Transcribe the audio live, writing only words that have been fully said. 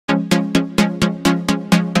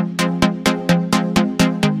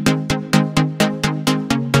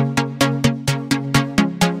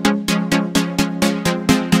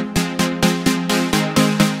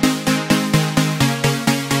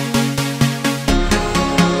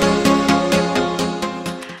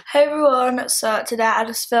so today I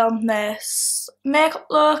just filmed this makeup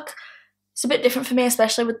look. It's a bit different for me,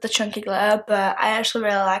 especially with the chunky glitter, but I actually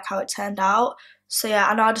really like how it turned out. So yeah,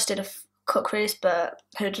 I know I just did a cut crease, but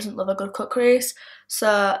who doesn't love a good cut crease?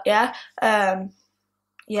 So yeah, I'm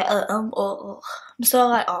so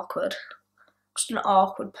like awkward. Just an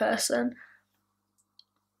awkward person.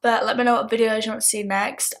 But let me know what videos you want to see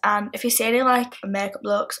next, and if you see any like makeup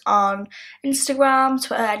looks on Instagram,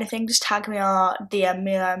 Twitter, anything, just tag me or DM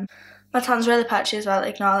me them. My tan's really patchy as well,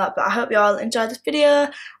 ignore that, but I hope you all enjoyed this video,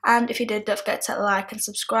 and if you did, don't forget to like and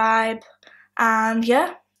subscribe. And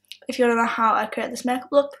yeah, if you want to know how I create this makeup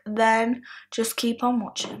look, then just keep on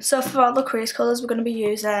watching. So for all the crease colours, we're going to be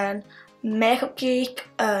using Makeup Geek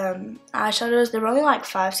eyeshadows. They're only like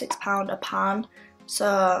 £5–6 a pan,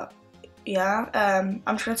 so yeah,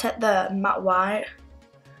 I'm just going to take the matte white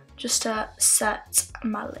just to set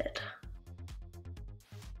my lid.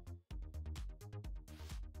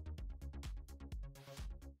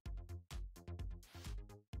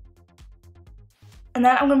 And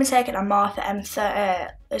then I'm going to be taking a Morphe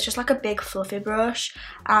M30. It's just like a big fluffy brush,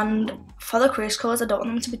 and for the crease colours I don't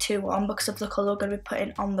want them to be too warm because of the colour we're going to be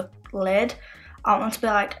putting on the lid. I want them to be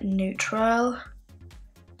like neutral,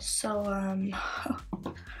 so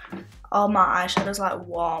all my eyeshadows like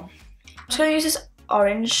warm. I'm just going to use this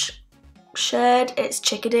orange shade, it's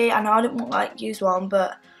Chickadee. I know I didn't like use one,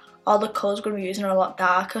 but all the colours we're going to be using are a lot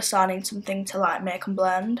darker, so I need something to like make them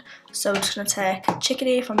blend. So we're just going to take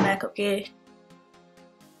Chickadee from Makeup Geek.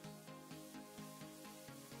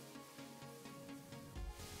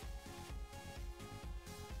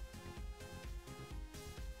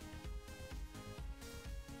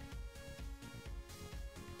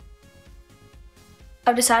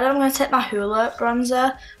 I've decided I'm going to take my Hoola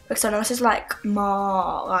bronzer because I know this is like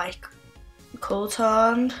more like cool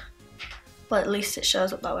toned. Well, at least it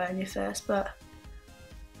shows up that way on your face, but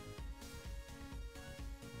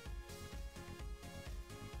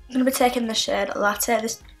I'm going to be taking the shade Latte.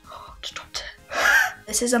 This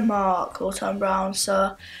is a more cool tone brown, so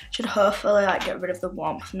it should hopefully like get rid of the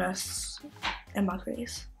warmthness in my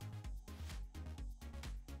crease.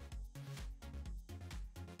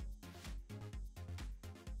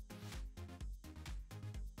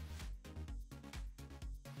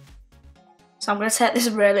 So I'm going to take this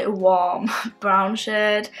really warm brown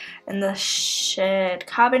shade in the shade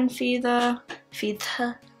Cabin Feather.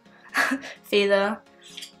 I'm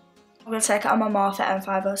going to take it on my Morphe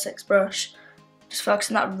M506 brush. Just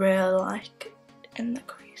focusing that really like in the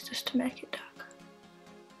crease just to make it dark.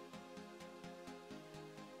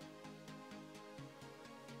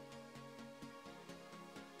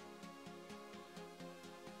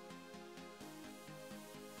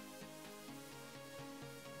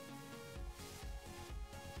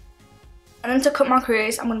 And then to cut my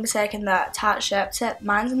crease, I'm going to be taking that Tarte Shape Tip.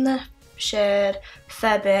 Mine's in the shade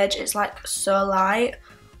Fair Beige. It's like so light.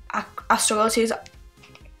 I struggle to use it.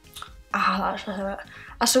 That actually hurt.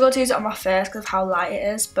 I struggle to use it on my face because of how light it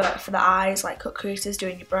is, but for the eyes, like cut creases,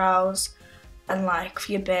 doing your brows, and like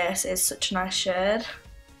for your base, it's such a nice shade.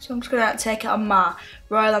 So I'm just going to take it on my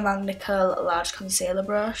Royal Nickel large concealer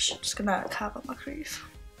brush. Just going to carve up my crease.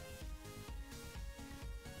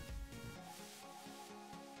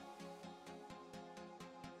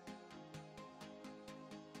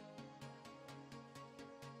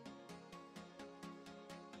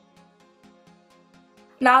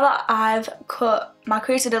 Now that I've cut my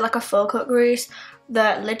crease, I did like a full cut crease.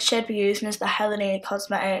 The lid shade we're using is the Helene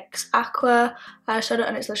Cosmetics Aqua eyeshadow,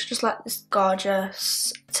 and it's literally just like this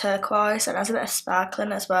gorgeous turquoise, and it has a bit of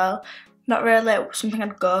sparkling as well. Not really something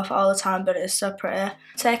I'd go for all the time, but it is so pretty.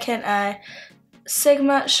 Taking a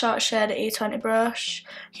Sigma short shade E20 brush.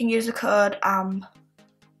 You can use the code AMB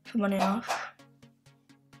for money off.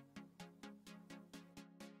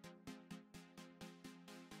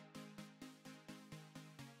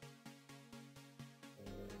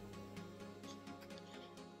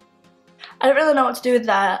 I didn't really know what to do with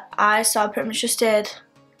that eye, so I pretty much just did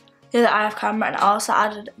the other eye of camera, and I also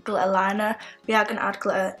added glitter liner. We are going to add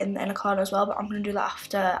glitter in the inner corner as well, but I'm going to do that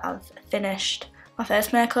after I've finished my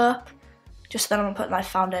face makeup. Just then I'm going to put my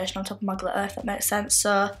foundation on top of my glitter, if that makes sense.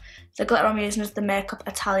 So the glitter I'm using is the Makeup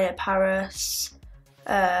Atelier Paris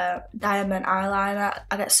Diamond Eyeliner.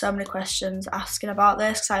 I get so many questions asking about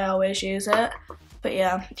this because I always use it. But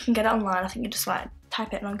yeah, you can get it online. I think you just like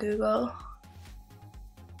type it in on Google.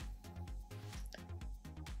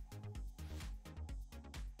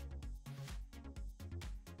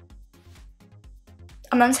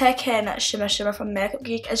 I'm then taking Shimmer Shimmer from Makeup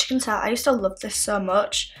Geek. As you can tell, I used to love this so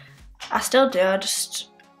much. I still do, I just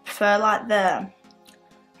prefer like the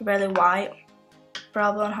really white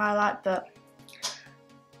brow bone highlight, but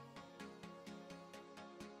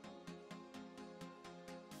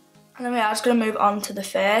And then we are just going to move on to the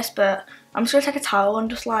face, but I'm just going to take a towel and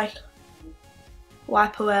just like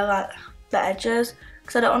wipe away like the edges,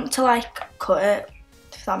 because I don't want to like cut it,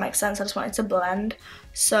 if that makes sense. I just want it to blend.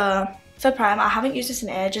 So for primer, I haven't used this in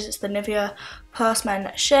ages. It's the Nivea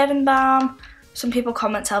Post-Men Shaving Balm. Some people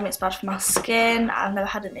comment, tell me it's bad for my skin. I've never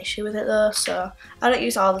had an issue with it though, so I don't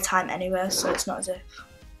use it all the time anyway, so it's not as if,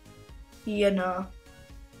 you know.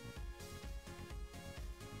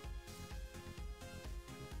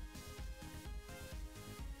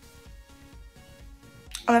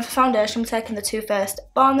 And then for foundation, I'm taking the Too Faced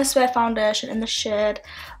Born This Way foundation in the shade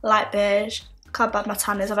Light Beige. Look how bad my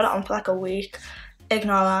tan is. I've had it on for like a week.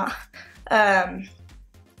 Ignore that.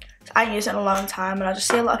 I ain't used it in a long time, and I just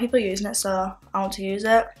see a lot of people using it, so I want to use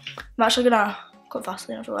it. I'm actually gonna cut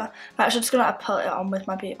Vaseline everywhere. I'm actually just gonna put it on with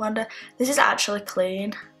my beauty blender. This is actually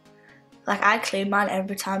clean. Like, I clean mine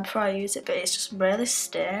every time before I use it, but it's just really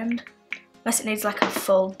stained. Unless it needs like a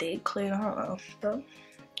full deep clean, I don't know. But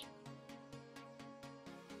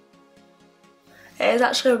it is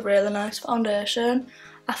actually a really nice foundation.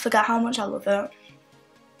 I forget how much I love it.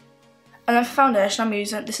 And then for foundation, I'm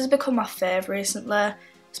using, this has become my fave recently,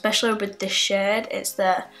 especially with this shade. It's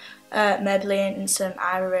the Maybelline Instant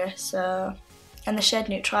Iris, and the shade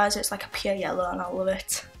Neutralizer. It's like a pure yellow, and I love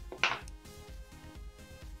it.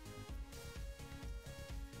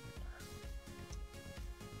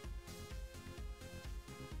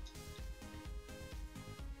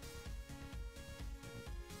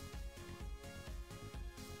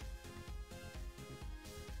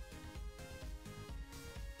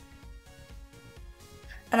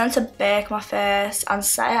 And then to bake my face and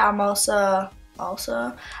set it, I'm going to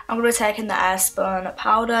be taking the Airspun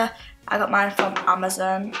powder. I got mine from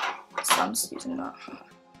Amazon, so I'm just using that.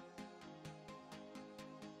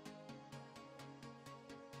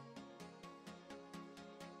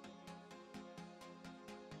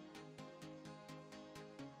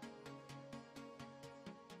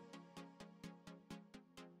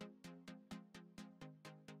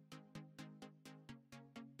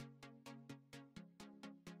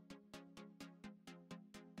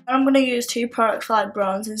 I'm going to use two products for like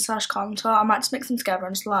bronzing / contour. I might just mix them together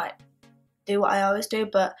and just like do what I always do,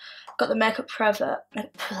 but I've got the Makeup Trevett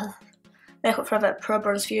Pro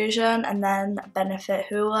Bronze Fusion and then Benefit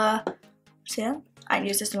Hoola. So yeah, I ain't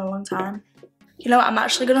used this in a long time. You know what, I'm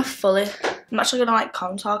actually going to like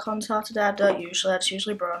contour today. I don't usually, I just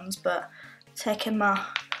usually bronze, but taking my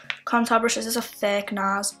contour brush. This is a fake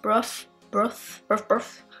NARS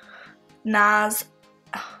NARS.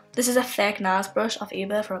 This is a fake NARS brush off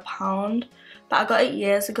eBay for £1, but I got it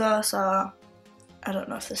years ago, so I don't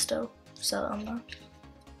know if they still sell it on there.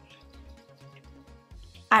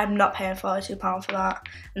 I am not paying £42 for that,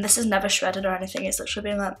 and this is never shredded or anything. It's literally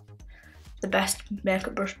been like the best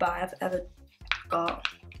makeup brush buy I've ever got.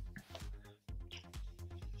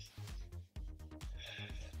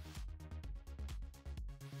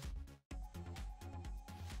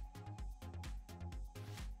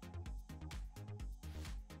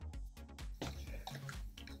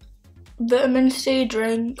 Vitamin C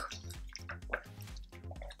drink.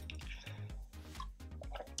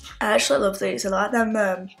 I actually love these. I like them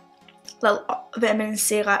little vitamin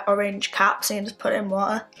C like orange caps, and you just put it in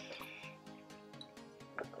water.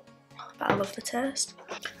 But I love the taste.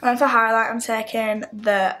 And for highlight, I'm taking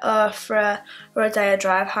the OFRA Rhodea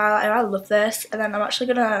Drive highlighter. I love this. And then I'm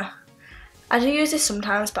actually gonna, I do use this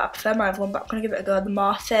sometimes, but I prefer my other one, but I'm gonna give it a go. The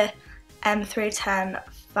Morphe M310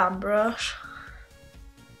 fan brush.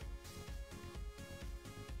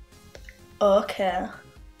 Okay.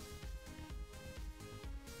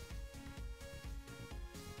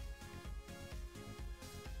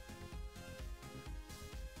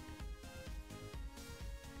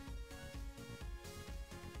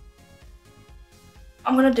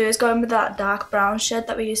 I'm going to do is go in with that dark brown shade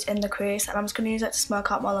that we used in the crease, and I'm just going to use it to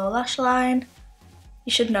smoke out my lower lash line.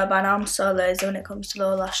 You should know by now I'm so lazy when it comes to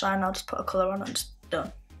lower lash line. I'll just put a colour on and just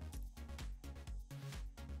done.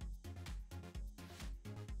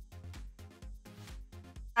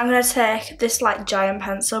 I'm going to take this like giant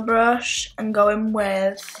pencil brush and go in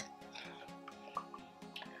with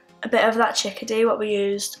a bit of that Chickadee, what we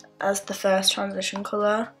used as the first transition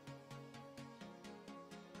colour.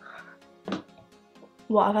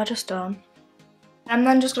 What have I just done? I'm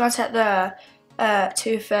then just going to take the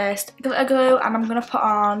Too Faced glitter glue, and I'm going to put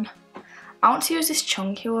on, I want to use this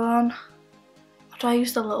chunky one. Or do I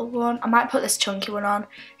use the little one? I might put this chunky one on.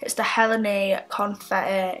 It's the Helene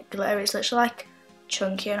Confetti glitter. It's literally like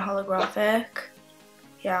chunky and holographic.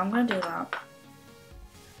 Yeah, I'm going to do that.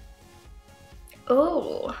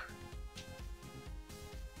 Oh.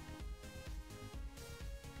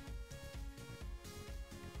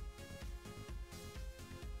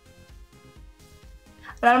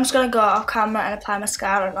 But I'm just going to go off camera and apply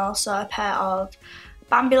mascara and also a pair of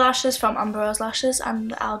Bambi lashes from Amberroselashes,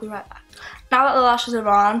 and I'll be right back. Now that the lashes are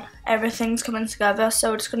on, everything's coming together,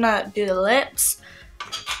 so we're just going to do the lips.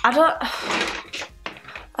 I don't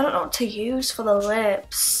know what to use for the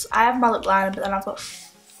lips. I have my lip liner, but then I've got 4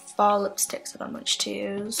 lipsticks I don't know which to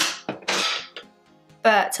use.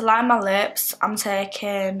 But to line my lips, I'm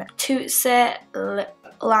taking Tootsie lip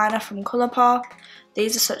liner from Colourpop.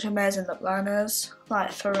 These are such amazing lip liners,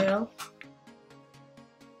 like for real.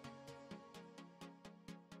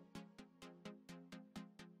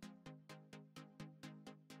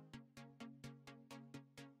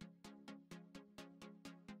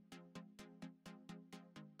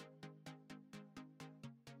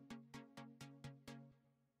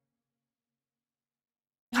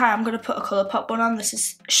 Okay, I'm going to put a Colourpop one on. This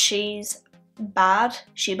is She Bad.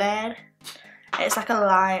 It's like a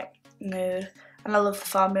light nude. And I love the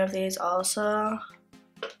formula of these also.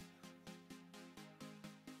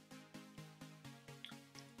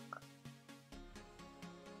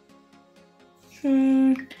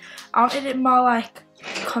 I wanted it more like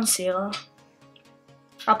concealer.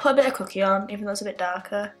 I'll put a bit of Cookie on, even though it's a bit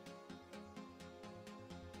darker.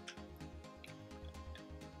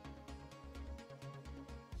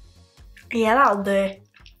 Yeah, that'll do.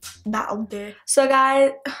 That'll do. So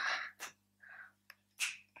guys,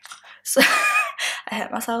 I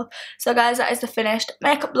hate myself. So guys, that is the finished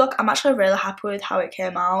makeup look. I'm actually really happy with how it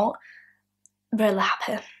came out. Really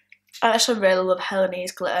happy. I actually really love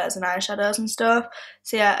Helene's glitters and eyeshadows and stuff.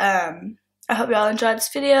 So yeah, I hope you all enjoyed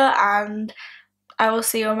this video, and I will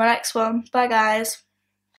see you on my next one. Bye guys.